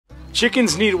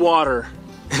Chickens need water.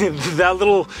 That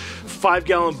little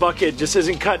 5-gallon bucket just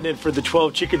isn't cutting it for the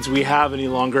 12 chickens we have any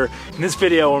longer. In this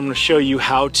video, I'm going to show you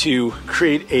how to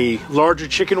create a larger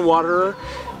chicken waterer.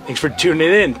 Thanks for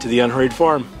tuning in to The Unhurried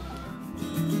Farm.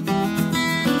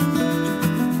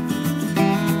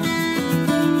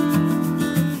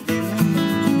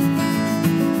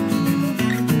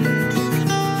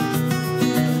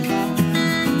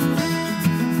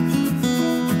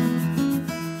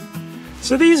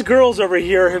 So these girls over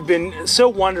here have been so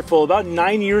wonderful. About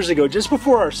 9 years ago, just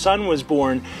before our son was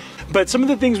born, but some of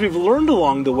the things we've learned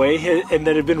along the way and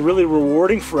that have been really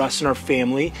rewarding for us and our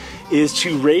family is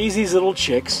to raise these little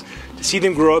chicks, to see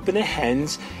them grow up into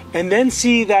hens, and then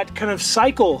see that kind of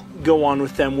cycle go on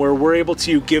with them where we're able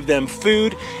to give them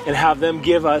food and have them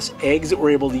give us eggs that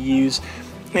we're able to use.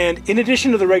 And in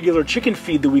addition to the regular chicken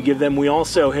feed that we give them, we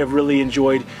also have really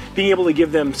enjoyed being able to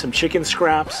give them some chicken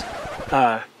scraps.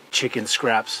 Chicken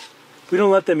scraps. We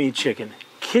don't let them eat chicken.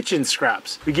 Kitchen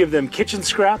scraps. We give them kitchen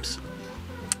scraps,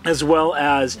 as well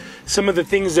as some of the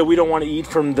things that we don't want to eat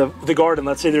from the garden.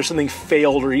 Let's say there's something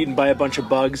failed or eaten by a bunch of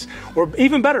bugs, or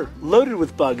even better, loaded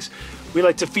with bugs. We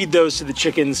like to feed those to the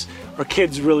chickens. Our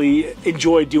kids really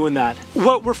enjoy doing that.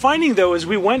 What we're finding though is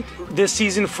we went this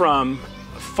season from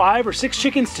 5 or 6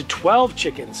 chickens to 12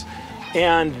 chickens.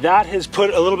 And that has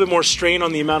put a little bit more strain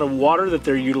on the amount of water that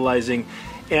they're utilizing.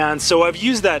 And so I've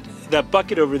used that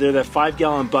bucket over there, that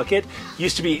 5-gallon bucket,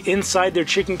 used to be inside their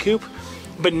chicken coop,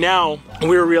 but now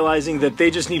we're realizing that they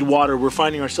just need water. We're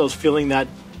finding ourselves filling that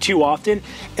too often,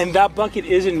 and that bucket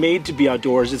isn't made to be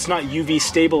outdoors. It's not UV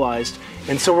stabilized,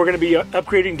 and so we're going to be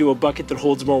upgrading to a bucket that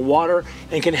holds more water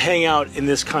and can hang out in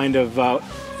this kind of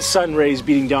sun rays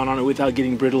beating down on it without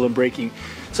getting brittle and breaking.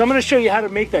 So I'm going to show you how to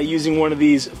make that using one of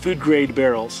these food grade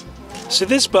barrels. So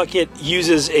this bucket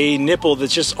uses a nipple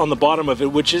that's just on the bottom of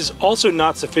it, which is also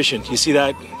not sufficient. You see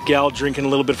that gal drinking a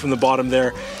little bit from the bottom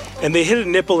there. And they hit a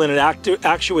nipple and it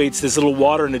actuates this little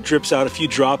water and it drips out a few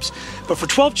drops. But for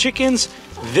 12 chickens,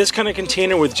 this kind of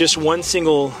container with just one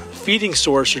single feeding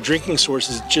source or drinking source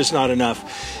is just not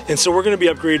enough. And so we're going to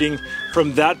be upgrading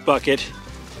from that bucket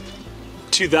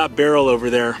to that barrel over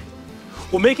there.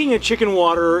 Well, making a chicken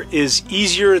waterer is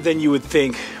easier than you would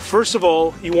think. First of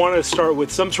all, you want to start with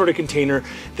some sort of container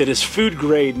that is food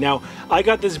grade. Now, I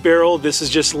got this barrel. This is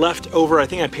just left over. I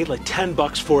think I paid like 10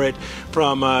 bucks for it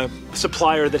from a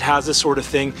supplier that has this sort of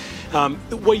thing.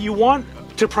 What you want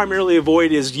to primarily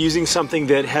avoid is using something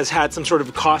that has had some sort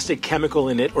of caustic chemical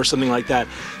in it or something like that.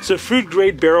 So food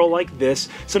grade barrel like this,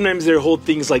 sometimes they hold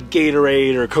things like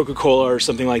Gatorade or Coca-Cola or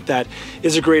something like that,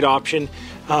 is a great option.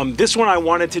 This one I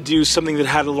wanted to do something that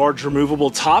had a large removable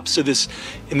top. So this,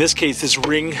 in this case, this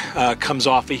ring comes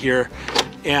off of here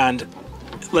and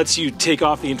lets you take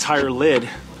off the entire lid.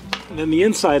 And then the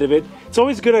inside of it, it's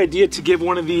always a good idea to give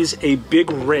one of these a big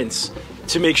rinse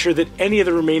to make sure that any of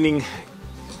the remaining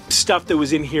stuff that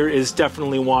was in here is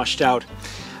definitely washed out.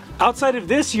 Outside of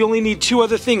this, you only need 2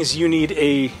 other things. You need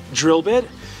a drill bit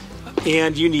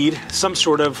and you need some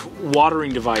sort of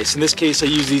watering device. In this case, I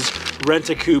use these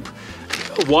Rent-a-Coop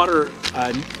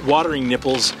watering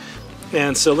nipples.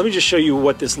 And so let me just show you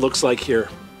what this looks like here.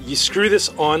 You screw this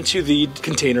onto the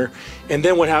container, and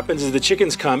then what happens is the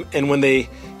chickens come, and when they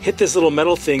hit this little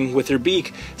metal thing with their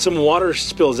beak, some water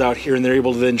spills out here and they're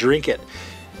able to then drink it.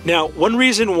 Now, one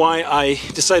reason why I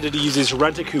decided to use these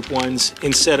Rent-a-Coop ones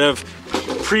instead of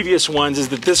previous ones is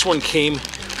that this one came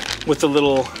with a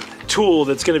little tool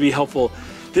that's going to be helpful.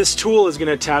 This tool is going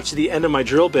to attach to the end of my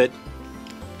drill bit.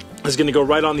 Is going to go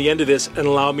right on the end of this and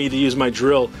allow me to use my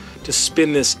drill to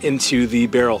spin this into the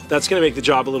barrel. That's going to make the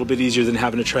job a little bit easier than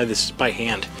having to try this by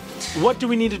hand. What do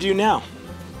we need to do now?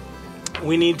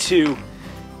 We need to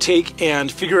take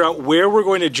and figure out where we're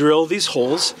going to drill these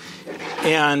holes,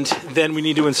 and then we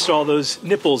need to install those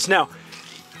nipples. Now,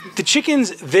 the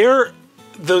chickens,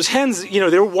 those hens, you know,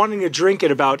 they're wanting to drink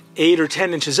at about 8 or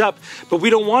 10 inches up, but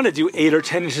we don't want to do 8 or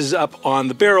 10 inches up on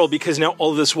the barrel because now all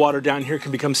of this water down here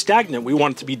can become stagnant. We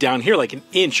want it to be down here like 1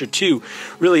 inch or 2.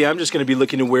 Really, I'm just going to be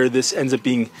looking at where this ends up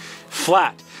being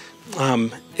flat.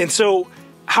 And so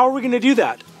how are we going to do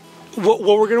that? What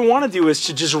we're going to want to do is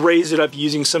to just raise it up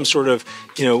using some sort of,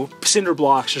 you know, cinder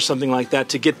blocks or something like that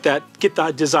to get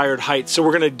the desired height. So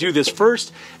we're going to do this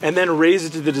first and then raise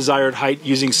it to the desired height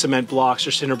using cement blocks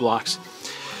or cinder blocks.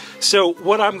 So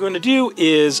what I'm going to do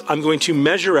is I'm going to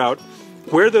measure out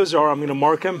where those are. I'm going to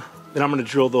mark them, then I'm going to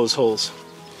drill those holes.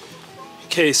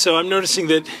 Okay, so I'm noticing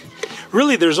that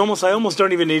really I almost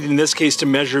don't even need in this case to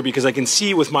measure because I can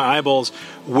see with my eyeballs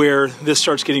where this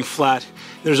starts getting flat.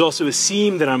 There's also a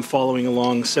seam that I'm following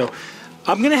along. So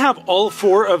I'm going to have all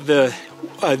 4 of the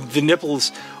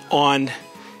nipples on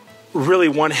really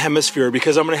one hemisphere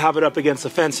because I'm going to have it up against the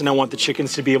fence and I want the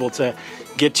chickens to be able to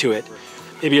get to it.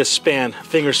 Maybe a span,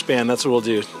 finger span, that's what we'll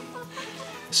do.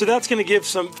 So that's going to give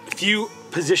some few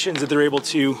positions that they're able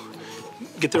to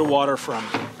get their water from.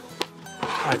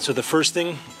 All right, so the first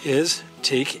thing is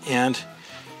take and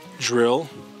drill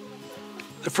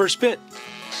the first bit.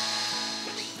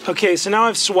 Okay, so now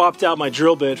I've swapped out my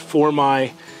drill bit for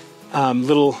my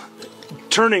little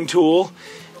turning tool.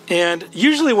 And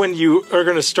usually when you are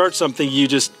going to start something, you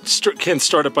just can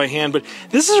start it by hand. But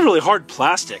this is really hard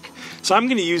plastic, so I'm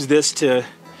going to use this to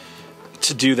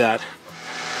do that.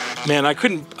 Man, I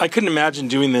couldn't imagine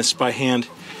doing this by hand.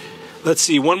 Let's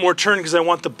see, one more turn because I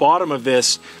want the bottom of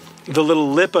this, the little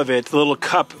lip of it, the little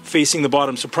cup facing the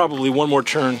bottom. So probably one more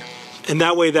turn, and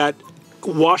that way that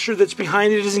washer that's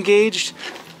behind it is engaged.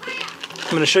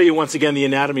 I'm going to show you once again the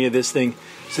anatomy of this thing.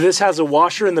 So this has a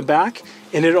washer in the back,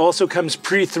 and it also comes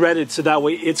pre-threaded, so that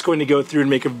way it's going to go through and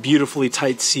make a beautifully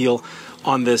tight seal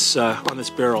on this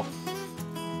barrel.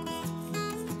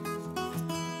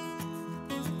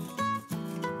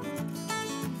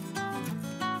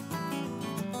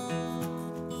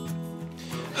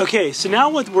 Okay, so now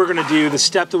what we're going to do, the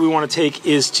step that we want to take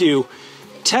is to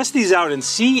test these out and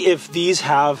see if these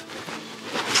have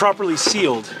properly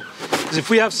sealed. Because if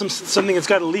we have something that's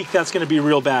got a leak, that's going to be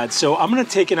real bad. So I'm going to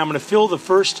take it, I'm going to fill the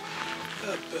first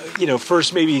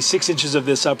maybe 6 inches of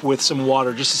this up with some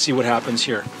water just to see what happens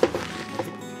here.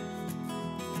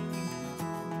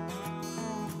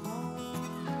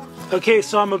 Okay,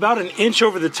 so I'm about 1 inch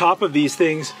over the top of these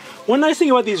things. One nice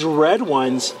thing about these red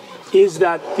ones is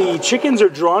that the chickens are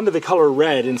drawn to the color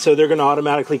red, and so they're going to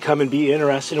automatically come and be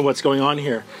interested in what's going on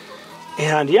here.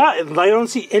 And yeah, I don't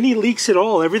see any leaks at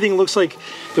all. Everything looks like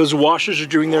those washers are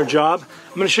doing their job.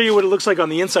 I'm going to show you what it looks like on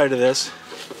the inside of this.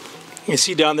 You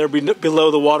see down there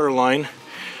below the water line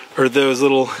are those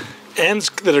little ends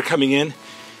that are coming in.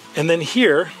 And then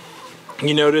here,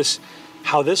 you notice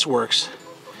how this works.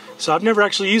 So I've never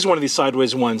actually used one of these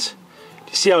sideways ones.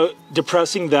 Do you see how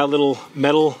depressing that little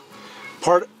metal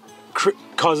part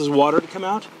causes water to come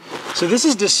out? So this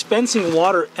is dispensing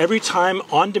water every time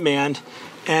on demand.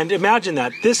 And imagine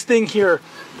that. This thing here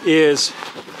is,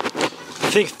 I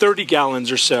think, 30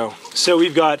 gallons or so. So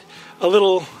we've got a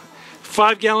little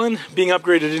 5-gallon being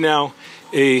upgraded to now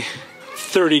a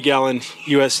 30-gallon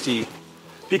USD.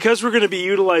 Because we're going to be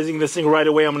utilizing this thing right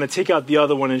away, I'm going to take out the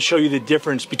other one and show you the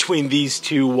difference between these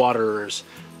two waterers.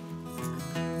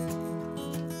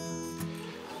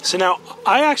 So now,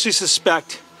 I actually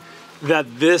suspect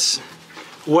that this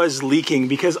was leaking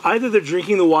because either they're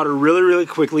drinking the water really, really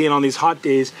quickly and on these hot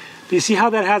days. Do you see how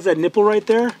that has that nipple right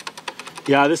there?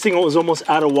 Yeah, this thing was almost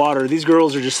out of water. These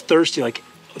girls are just thirsty. Like,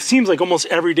 it seems like almost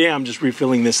every day I'm just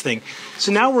refilling this thing.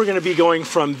 So now we're going to be going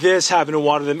from this, having to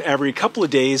water them every couple of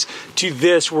days, to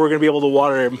this, where we're going to be able to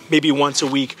water them maybe once a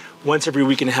week, once every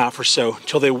week and a half or so,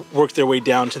 until they work their way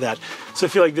down to that. So I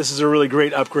feel like this is a really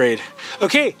great upgrade.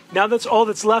 Okay, now that's all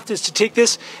that's left is to take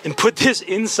this and put this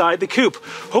inside the coop.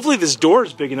 Hopefully this door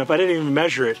is big enough. I didn't even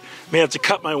measure it. May have to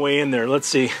cut my way in there. Let's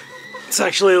see. It's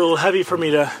actually a little heavy for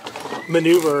me to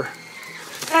maneuver.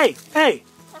 Hey, hey!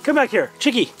 Come back here,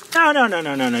 chickie.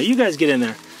 No. You guys get in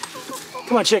there.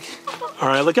 Come on, chick. All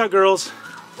right, look out, girls.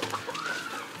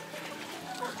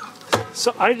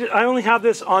 So I only have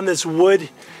this on this wood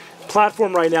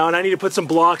platform right now, and I need to put some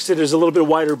blocks that is a little bit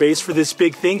wider base for this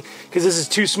big thing because this is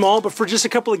too small, but for just a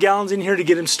couple of gallons in here to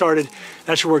get them started,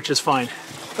 that should work just fine.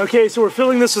 Okay, so we're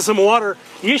filling this with some water.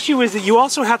 The issue is that you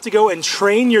also have to go and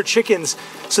train your chickens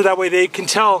so that way they can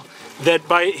tell that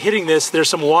by hitting this, there's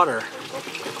some water.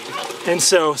 And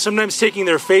so sometimes taking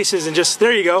their faces and just,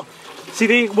 there you go.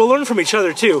 See, we'll learn from each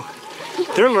other too.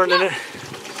 They're learning it.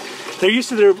 They're used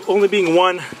to there only being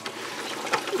one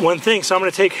thing, so I'm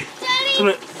going to take,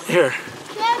 here.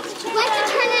 When to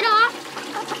turn it off?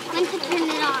 When to turn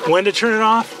it off? When to turn it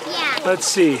off? Yeah. Let's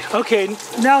see. Okay,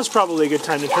 now's probably a good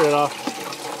time to turn it off.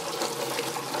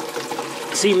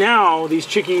 See, now these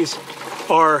chickies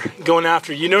are going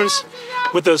after. You notice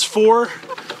with those 4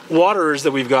 waterers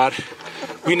that we've got,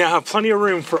 we now have plenty of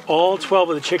room for all 12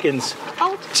 of the chickens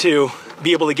to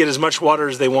be able to get as much water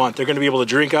as they want. They're going to be able to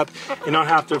drink up and not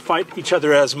have to fight each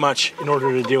other as much in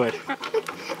order to do it.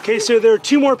 Okay, so there are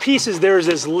 2 more pieces. There is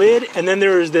this lid, and then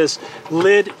there is this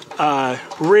lid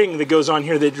ring that goes on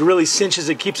here that really cinches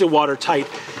it, keeps it watertight.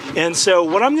 And so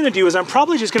what I'm gonna do is I'm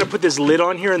probably just gonna put this lid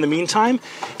on here in the meantime.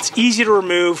 It's easy to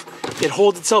remove. It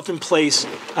holds itself in place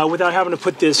without having to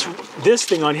put this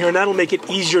thing on here, and that'll make it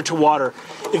easier to water.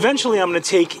 Eventually I'm gonna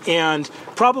take and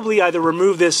probably either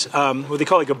remove this, what they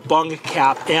call like a bung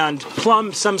cap, and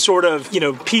plumb some sort of,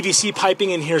 PVC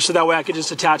piping in here so that way I could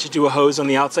just attach it to a hose on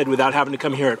the outside without having to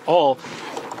come here at all.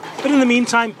 But in the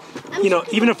meantime,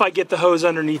 even if I get the hose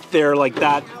underneath there like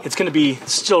that, it's gonna be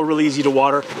still really easy to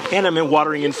water, and I'm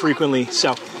watering infrequently,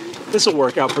 so this will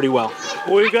work out pretty well.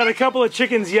 We've got a couple of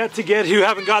chickens yet to get who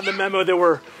haven't gotten the memo that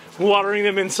we're watering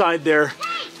them inside there.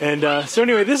 And so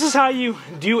anyway, this is how you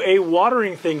do a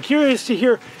watering thing. Curious to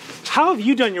hear, how have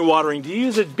you done your watering? Do you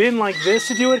use a bin like this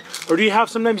to do it? Or do you have,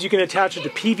 sometimes you can attach it to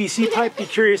PVC pipe? Be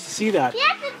curious to see that.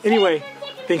 Anyway,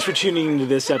 thanks for tuning into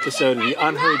this episode of The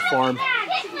Unhurried Farm.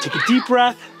 Take a deep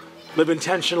breath, live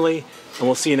intentionally, and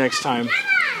we'll see you next time.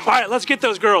 All right, let's get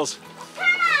those girls.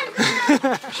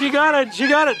 She got it, she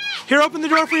got it. Here, open the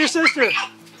door for your sister.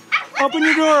 Open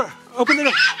your door, open the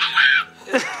door.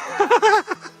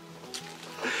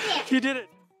 You did it.